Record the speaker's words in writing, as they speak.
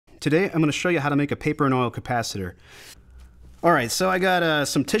Today I'm going to show you how to make a paper and oil capacitor. Alright, so I got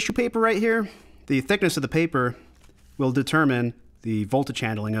some tissue paper right here. The thickness of the paper will determine the voltage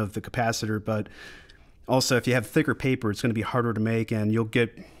handling of the capacitor, but also if you have thicker paper it's going to be harder to make and you'll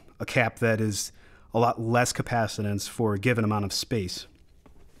get a cap that is a lot less capacitance for a given amount of space.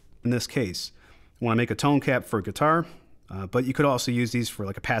 In this case, I want to make a tone cap for a guitar, but you could also use these for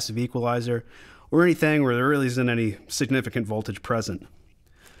like a passive equalizer or anything where there really isn't any significant voltage present.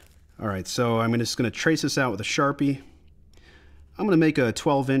 Alright, so I'm just going to trace this out with a Sharpie. I'm going to make a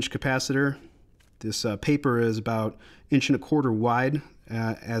 12-inch capacitor. This paper is about 1.25 inches wide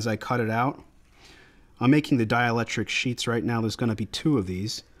as I cut it out. I'm making the dielectric sheets right now. There's going to be 2 of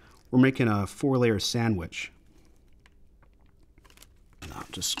these. We're making a 4-layer sandwich. And I'll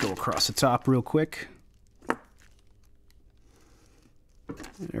just go across the top real quick.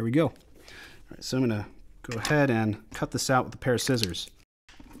 There we go. All right, so I'm going to go ahead and cut this out with a pair of scissors.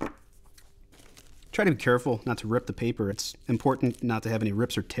 Try to be careful not to rip the paper. It's important not to have any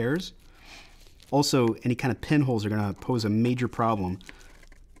rips or tears. Also, any kind of pinholes are going to pose a major problem.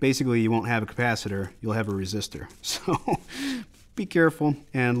 Basically, you won't have a capacitor, you'll have a resistor. So be careful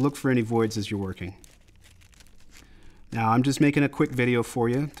and look for any voids as you're working. Now, I'm just making a quick video for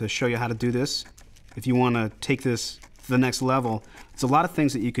you to show you how to do this. If you want to take this to the next level, there's a lot of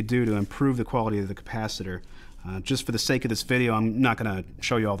things that you could do to improve the quality of the capacitor. Just for the sake of this video, I'm not going to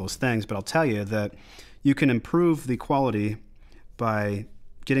show you all those things, but I'll tell you that you can improve the quality by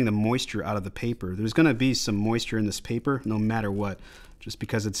getting the moisture out of the paper. There's going to be some moisture in this paper no matter what, just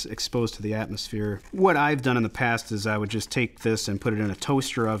because it's exposed to the atmosphere. What I've done in the past is I would just take this and put it in a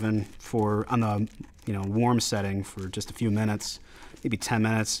toaster oven on the warm setting for just a few minutes, maybe 10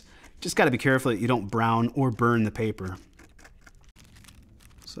 minutes. Just got to be careful that you don't brown or burn the paper.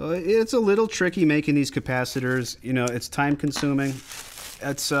 So it's a little tricky making these capacitors. It's time consuming.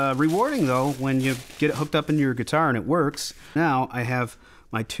 It's rewarding though when you get it hooked up into your guitar and it works. Now I have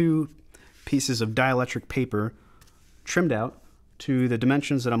my 2 pieces of dielectric paper trimmed out to the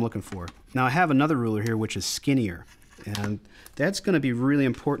dimensions that I'm looking for. Now I have another ruler here which is skinnier, and that's going to be really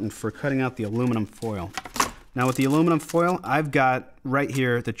important for cutting out the aluminum foil. Now with the aluminum foil, I've got right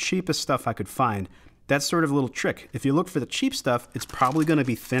here the cheapest stuff I could find. That's sort of a little trick. If you look for the cheap stuff, it's probably going to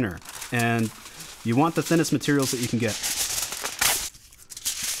be thinner, and you want the thinnest materials that you can get.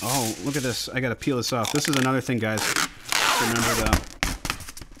 Oh, look at this. I got to peel this off. This is another thing, guys. Remember that.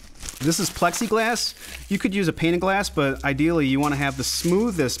 This is plexi-glass. You could use a pane of glass, but ideally you want to have the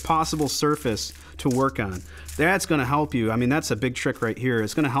smoothest possible surface to work on. That's going to help you. I mean, that's a big trick right here.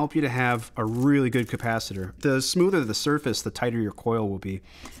 It's going to help you to have a really good capacitor. The smoother the surface, the tighter your coil will be.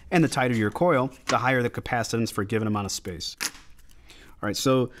 And the tighter your coil, the higher the capacitance for a given amount of space. All right,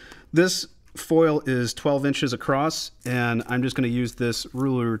 so this foil is 12 inches across, and I'm just going to use this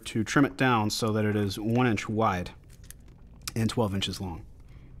ruler to trim it down so that it is 1 inch wide and 12 inches long.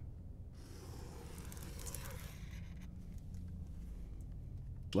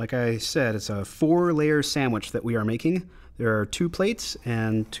 Like I said, it's a 4-layer sandwich that we are making. There are 2 plates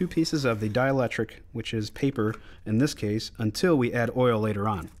and 2 pieces of the dielectric, which is paper in this case, until we add oil later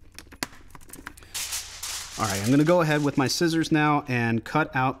on. Alright, I'm going to go ahead with my scissors now and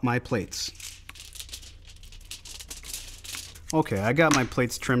cut out my plates. Okay, I got my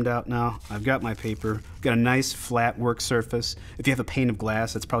plates trimmed out now. I've got my paper. Got a nice flat work surface. If you have a pane of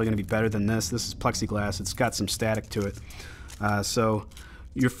glass, it's probably going to be better than this. This is plexiglass. It's got some static to it. So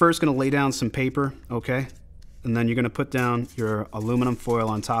you're first going to lay down some paper, okay? And then you're going to put down your aluminum foil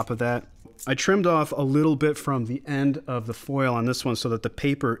on top of that. I trimmed off a little bit from the end of the foil on this one so that the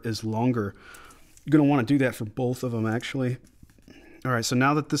paper is longer. You're going to want to do that for both of them, actually. All right, so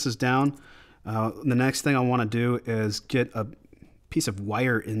now that this is down, the next thing I want to do is get a piece of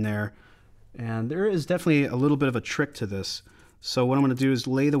wire in there. And there is definitely a little bit of a trick to this. So what I'm going to do is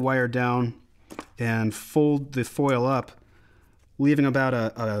lay the wire down and fold the foil up, leaving about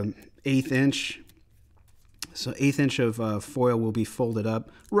a 1/8 inch. So 1/8 inch of foil will be folded up,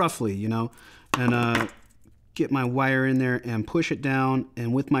 roughly, and get my wire in there and push it down,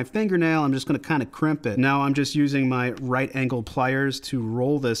 and with my fingernail I'm just going to kind of crimp it. Now I'm just using my right angle pliers to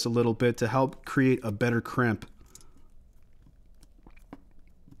roll this a little bit to help create a better crimp.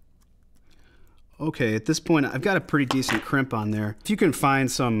 Okay, at this point I've got a pretty decent crimp on there. If you can find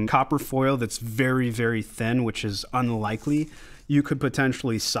some copper foil that's very, very thin, which is unlikely, you could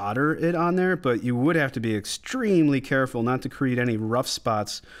potentially solder it on there, but you would have to be extremely careful not to create any rough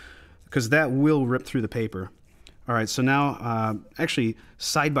spots, because that will rip through the paper. All right, so now actually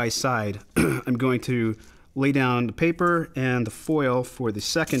side by side, I'm going to lay down the paper and the foil for the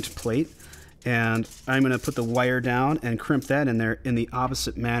second plate, And I'm going to put the wire down and crimp that in there in the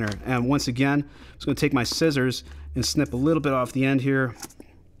opposite manner. And once again, I'm just going to take my scissors and snip a little bit off the end here.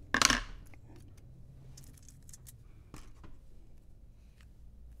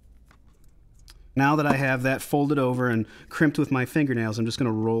 Now that I have that folded over and crimped with my fingernails, I'm just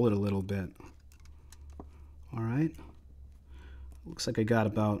going to roll it a little bit. All right. Looks like I got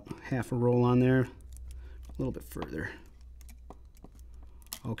about half a roll on there. A little bit further.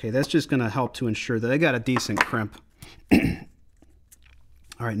 Okay, that's just going to help to ensure that I got a decent crimp. All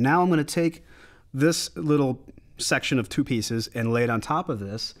right, now I'm going to take this little section of 2 pieces and lay it on top of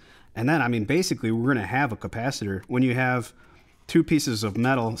this. And then, I mean, basically, we're going to have a capacitor. When you have 2 pieces of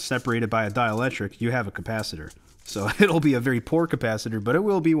metal separated by a dielectric, you have a capacitor. So it'll be a very poor capacitor, but it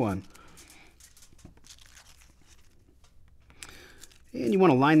will be one. And you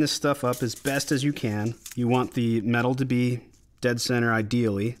want to line this stuff up as best as you can. You want the metal to be dead center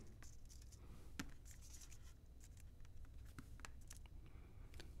ideally.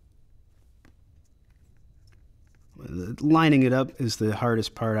 Lining it up is the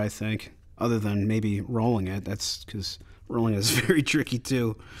hardest part, I think, other than maybe rolling it. That's because rolling is very tricky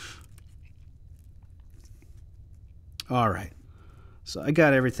too. All right, so I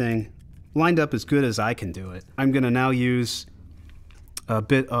got everything lined up as good as I can do it. I'm going to now use a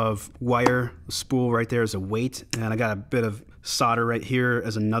bit of wire spool right there as a weight, and I got a bit of solder right here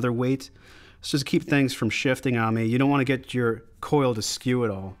as another weight. It's just to keep things from shifting on me. You don't want to get your coil to skew at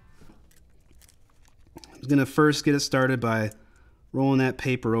all. I'm going to first get it started by rolling that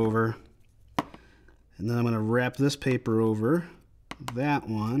paper over, and then I'm going to wrap this paper over that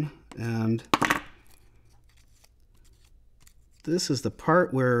one, and this is the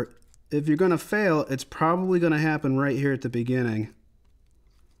part where if you're going to fail, it's probably going to happen right here at the beginning.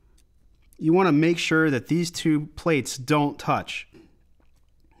 You want to make sure that these 2 plates don't touch.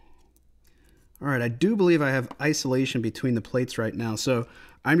 All right, I do believe I have isolation between the plates right now, so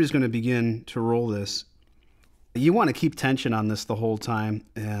I'm just going to begin to roll this. You want to keep tension on this the whole time,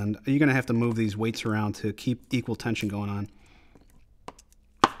 and you're going to have to move these weights around to keep equal tension going on.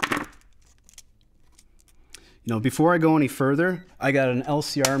 You know, before I go any further, I got an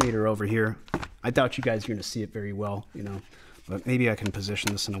LCR meter over here. I doubt you guys are going to see it very well, you know. But maybe I can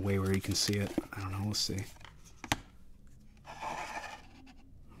position this in a way where you can see it. I don't know, we'll see. All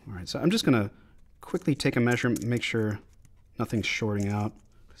right, so I'm just gonna quickly take a measurement, make sure nothing's shorting out.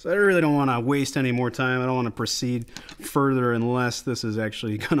 So I really don't wanna waste any more time. I don't wanna proceed further unless this is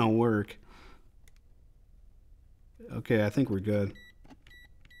actually gonna work. Okay, I think we're good.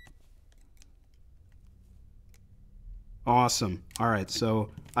 Awesome. All right, so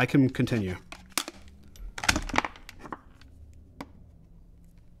I can continue.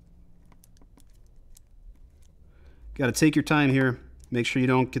 Got to take your time here. Make sure you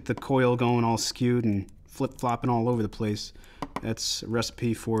don't get the coil going all skewed and flip-flopping all over the place. That's a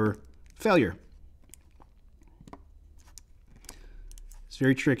recipe for failure. It's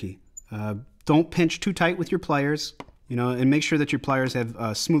very tricky. Don't pinch too tight with your pliers, you know, and make sure that your pliers have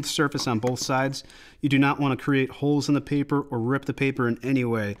a smooth surface on both sides. You do not want to create holes in the paper or rip the paper in any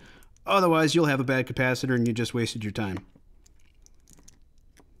way. Otherwise, you'll have a bad capacitor and you just wasted your time.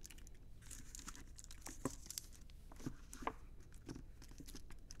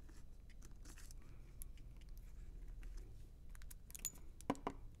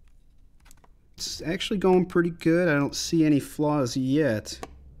 It's actually going pretty good. I don't see any flaws yet.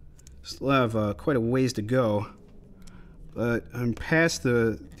 Still have quite a ways to go, but I'm past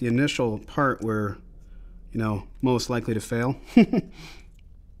the initial part where, you know, most likely to fail. And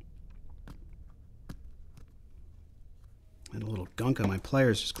a little gunk on my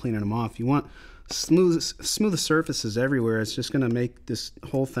pliers, just cleaning them off. You want smooth surfaces everywhere. It's just going to make this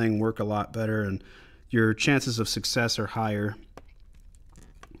whole thing work a lot better, and your chances of success are higher.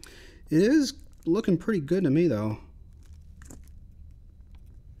 It is looking pretty good to me, though.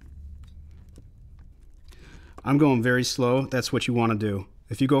 I'm going very slow. That's what you want to do.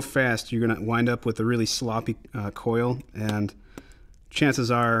 If you go fast, you're going to wind up with a really sloppy coil, and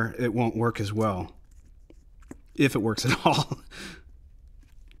chances are it won't work as well, if it works at all.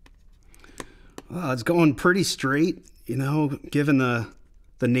 Well, it's going pretty straight, you know, given the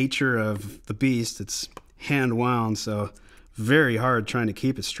nature of the beast. It's hand wound, so very hard trying to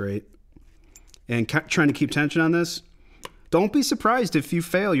keep it straight. And trying to keep tension on this, don't be surprised if you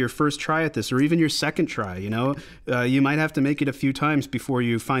fail your first try at this, or even your second try, you know. You might have to make it a few times before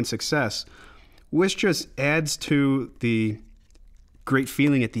you find success, which just adds to the great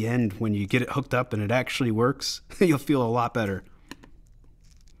feeling at the end when you get it hooked up and it actually works. You'll feel a lot better.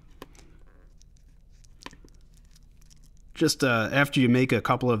 just after you make a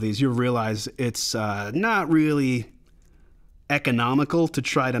couple of these, you'll realize it's not really economical to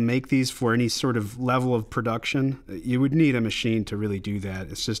try to make these for any sort of level of production. You would need a machine to really do that.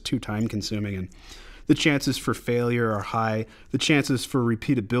 It's just too time consuming, and the chances for failure are high. The chances for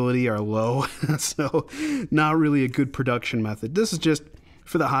repeatability are low. So not really a good production method. This is just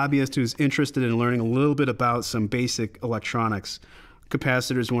for the hobbyist who's interested in learning a little bit about some basic electronics.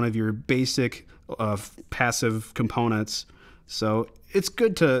 Capacitor is one of your basic passive components. So it's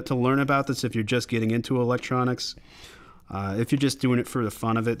good to learn about this if you're just getting into electronics. If you're just doing it for the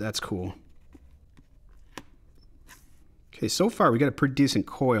fun of it, that's cool. Okay, so far we got a pretty decent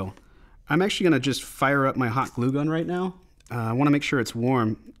coil. I'm actually going to just fire up my hot glue gun right now. I want to make sure it's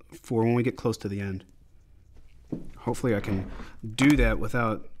warm for when we get close to the end. Hopefully I can do that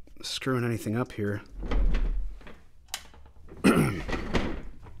without screwing anything up here.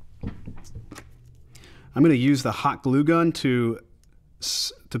 I'm going to use the hot glue gun to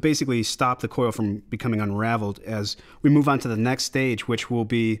basically stop the coil from becoming unraveled as we move on to the next stage, which will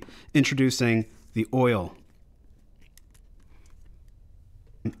be introducing the oil.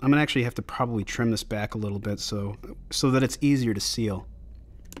 I'm going to actually have to probably trim this back a little bit so that it's easier to seal.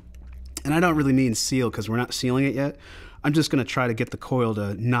 And I don't really mean seal because we're not sealing it yet. I'm just going to try to get the coil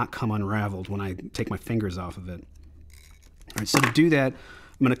to not come unraveled when I take my fingers off of it. All right, so to do that,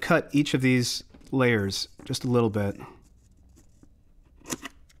 I'm going to cut each of these layers just a little bit.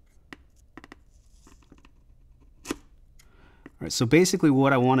 All right, so basically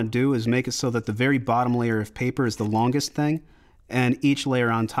what I want to do is make it so that the very bottom layer of paper is the longest thing, and each layer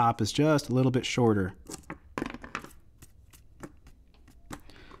on top is just a little bit shorter.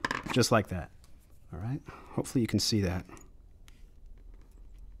 Just like that. All right, hopefully you can see that.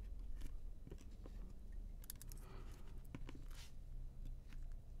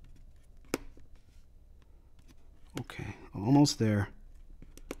 Okay, almost there.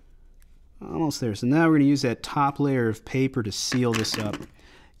 Almost there. So now we're going to use that top layer of paper to seal this up.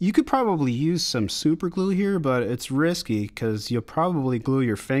 You could probably use some super glue here, but it's risky because you'll probably glue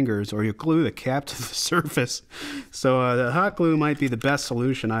your fingers or you'll glue the cap to the surface. So the hot glue might be the best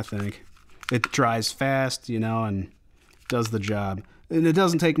solution, I think. It dries fast, you know, and does the job. And it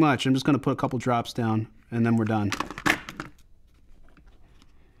doesn't take much. I'm just going to put a couple drops down and then we're done.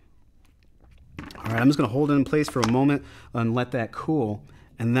 All right, I'm just going to hold it in place for a moment and let that cool.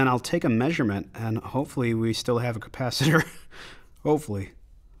 And then I'll take a measurement, and hopefully we still have a capacitor. Hopefully.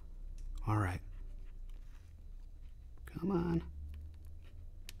 All right. Come on.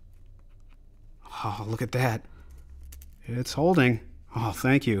 Oh, look at that. It's holding. Oh,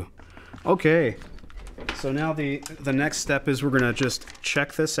 thank you. Okay. So now the next step is we're going to just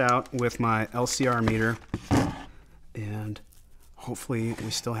check this out with my LCR meter. And hopefully we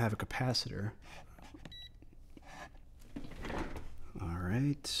still have a capacitor.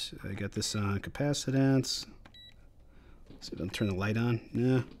 Right, I got this on capacitance. So don't turn the light on.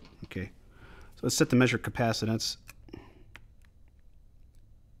 Yeah, okay. So let's set the measure capacitance.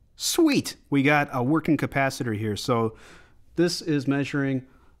 Sweet, we got a working capacitor here. So this is measuring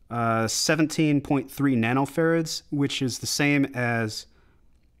 17.3 nanofarads, which is the same as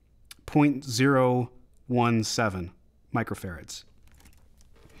 0.017 microfarads.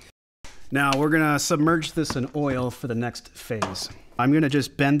 Now we're gonna submerge this in oil for the next phase. I'm gonna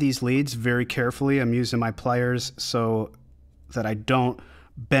just bend these leads very carefully. I'm using my pliers so that I don't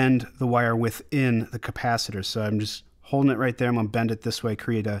bend the wire within the capacitor. So I'm just holding it right there. I'm gonna bend it this way,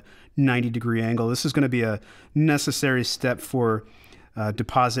 create a 90-degree angle. This is gonna be a necessary step for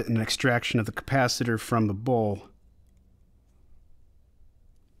deposit and extraction of the capacitor from the bowl.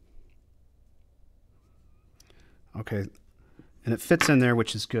 Okay. And it fits in there,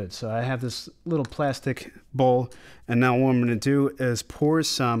 which is good. So I have this little plastic bowl, and now what I'm going to do is pour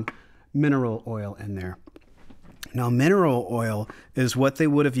some mineral oil in there. Now, mineral oil is what they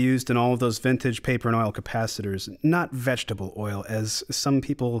would have used in all of those vintage paper and oil capacitors, not vegetable oil, as some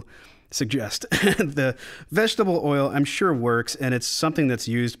people suggest. The vegetable oil, I'm sure, works, and it's something that's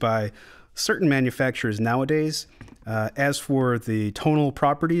used by certain manufacturers nowadays. As for the tonal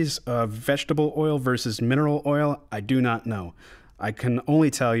properties of vegetable oil versus mineral oil, I do not know. I can only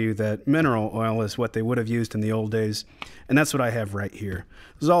tell you that mineral oil is what they would have used in the old days, and that's what I have right here.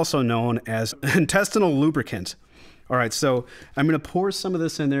 This is also known as intestinal lubricant. All right, so I'm going to pour some of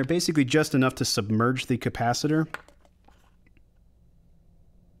this in there, basically just enough to submerge the capacitor.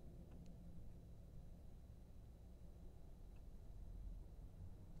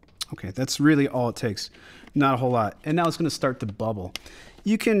 Okay, that's really all it takes. Not a whole lot. And now it's going to start to bubble.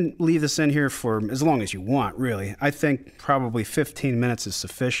 You can leave this in here for as long as you want, really. I think probably 15 minutes is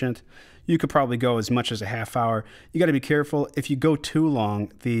sufficient. You could probably go as much as a half hour. You got to be careful. If you go too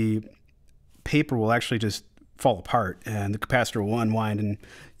long, the paper will actually just fall apart and the capacitor will unwind and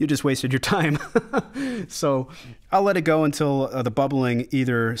you just wasted your time. So I'll let it go until the bubbling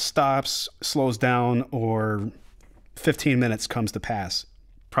either stops, slows down, or 15 minutes comes to pass.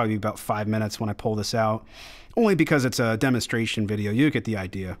 Probably about 5 minutes when I pull this out, only because it's a demonstration video. You get the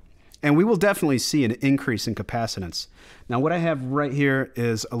idea. And we will definitely see an increase in capacitance. Now what I have right here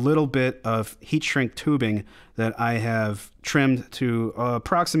is a little bit of heat shrink tubing that I have trimmed to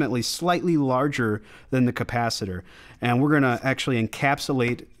approximately slightly larger than the capacitor. And we're going to actually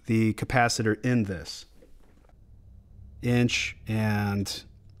encapsulate the capacitor in this. 1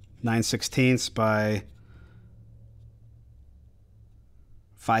 9/16 by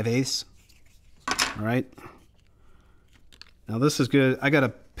 5/8. All right. Now this is good. I got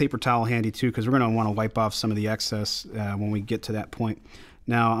a paper towel handy too because we're going to want to wipe off some of the excess when we get to that point.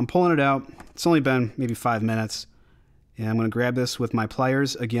 Now I'm pulling it out. It's only been maybe 5 minutes. And I'm going to grab this with my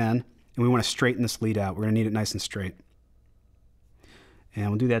pliers again. And we want to straighten this lead out. We're going to need it nice and straight. And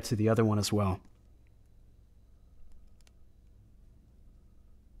we'll do that to the other one as well.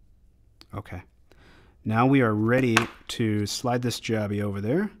 Okay. Now we are ready to slide this jobby over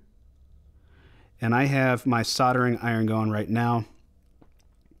there. And I have my soldering iron going right now.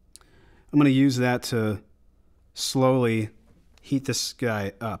 I'm going to use that to slowly heat this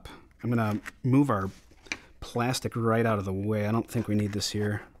guy up. I'm going to move our plastic right out of the way. I don't think we need this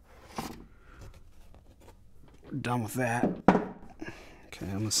here. We're done with that. Okay,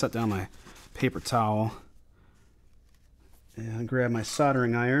 I'm going to set down my paper towel and grab my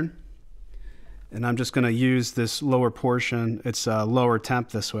soldering iron. And I'm just going to use this lower portion. It's a lower temp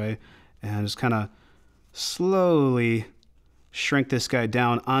this way. And just kind of slowly shrink this guy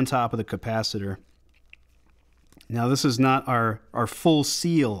down on top of the capacitor. Now this is not our full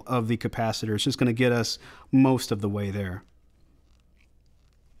seal of the capacitor. It's just going to get us most of the way there.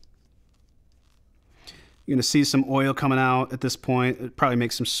 You're going to see some oil coming out at this point. It probably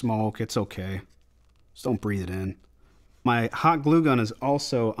makes some smoke. It's okay. Just don't breathe it in. My hot glue gun is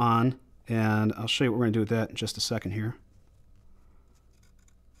also on, and I'll show you what we're going to do with that in just a second here.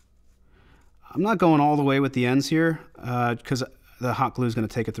 I'm not going all the way with the ends here because the hot glue is going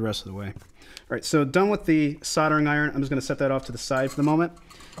to take it the rest of the way. All right, so done with the soldering iron. I'm just going to set that off to the side for the moment.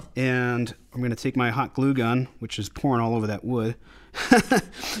 And I'm going to take my hot glue gun, which is pouring all over that wood,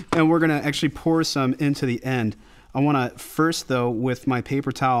 and we're going to actually pour some into the end. I want to first, though, with my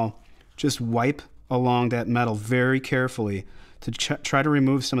paper towel, just wipe along that metal very carefully to try to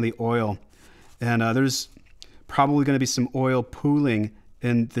remove some of the oil. And there's probably going to be some oil pooling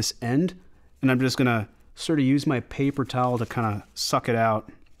in this end. And I'm just going to sort of use my paper towel to kind of suck it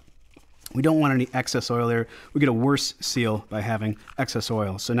out. We don't want any excess oil there. We get a worse seal by having excess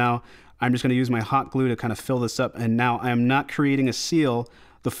oil. So now I'm just going to use my hot glue to kind of fill this up. And now I'm not creating a seal,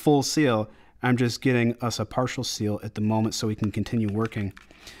 the full seal. I'm just getting us a partial seal at the moment so we can continue working.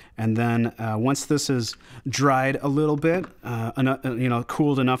 And then once this is dried a little bit,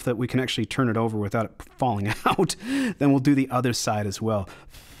 cooled enough that we can actually turn it over without it falling out, then we'll do the other side as well.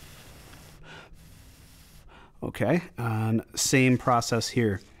 Okay, and same process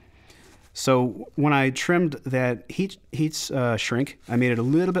here. So when I trimmed that heat shrink, I made it a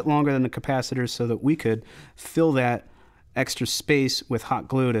little bit longer than the capacitor so that we could fill that extra space with hot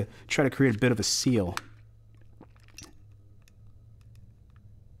glue to try to create a bit of a seal.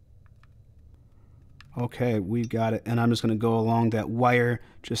 Okay, we've got it, and I'm just going to go along that wire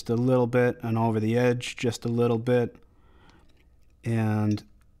just a little bit and over the edge just a little bit, and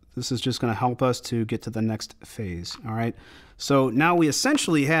this is just going to help us to get to the next phase. All right, so now we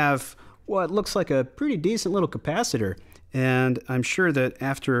essentially have what looks like a pretty decent little capacitor, and I'm sure that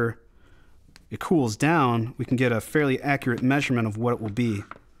after it cools down, we can get a fairly accurate measurement of what it will be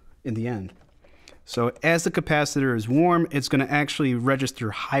in the end. So as the capacitor is warm, it's going to actually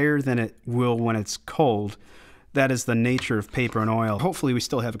register higher than it will when it's cold. That is the nature of paper and oil. Hopefully we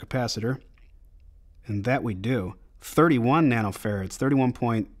still have a capacitor, and that we do. 31 nanofarads,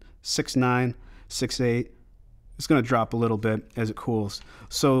 31.6968. It's going to drop a little bit as it cools.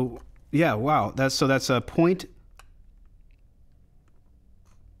 So yeah, wow, that's a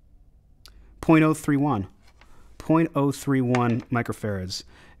 0.031 microfarads.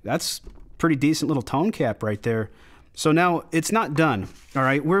 That's pretty decent little tone cap right there. So now it's not done. All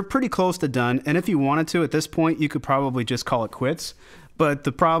right, we're pretty close to done, and if you wanted to at this point, you could probably just call it quits. But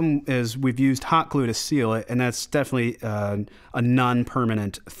the problem is we've used hot glue to seal it, and that's definitely a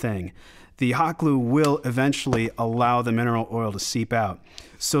non-permanent thing. The hot glue will eventually allow the mineral oil to seep out.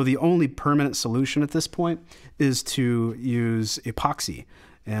 So the only permanent solution at this point is to use epoxy.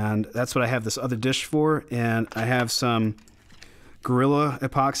 And that's what I have this other dish for. And I have some Gorilla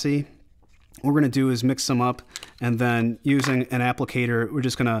epoxy. What we're going to do is mix them up, and then using an applicator, we're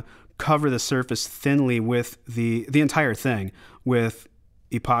just going to cover the surface thinly with the entire thing with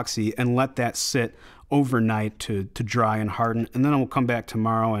epoxy and let that sit overnight to dry and harden. And then we'll come back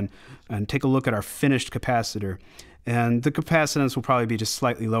tomorrow and take a look at our finished capacitor. And the capacitance will probably be just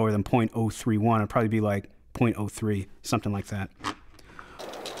slightly lower than 0.031. It'll probably be like 0.03, something like that.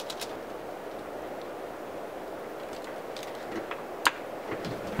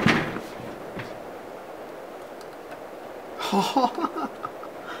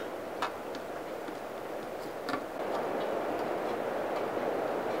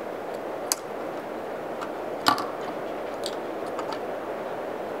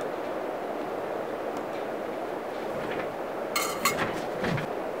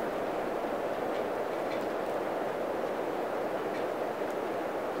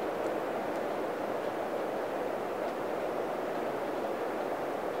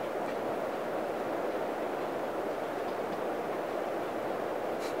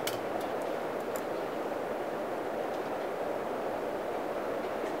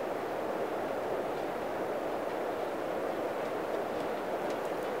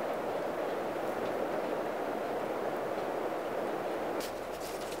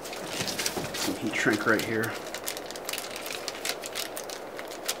 Some heat shrink right here.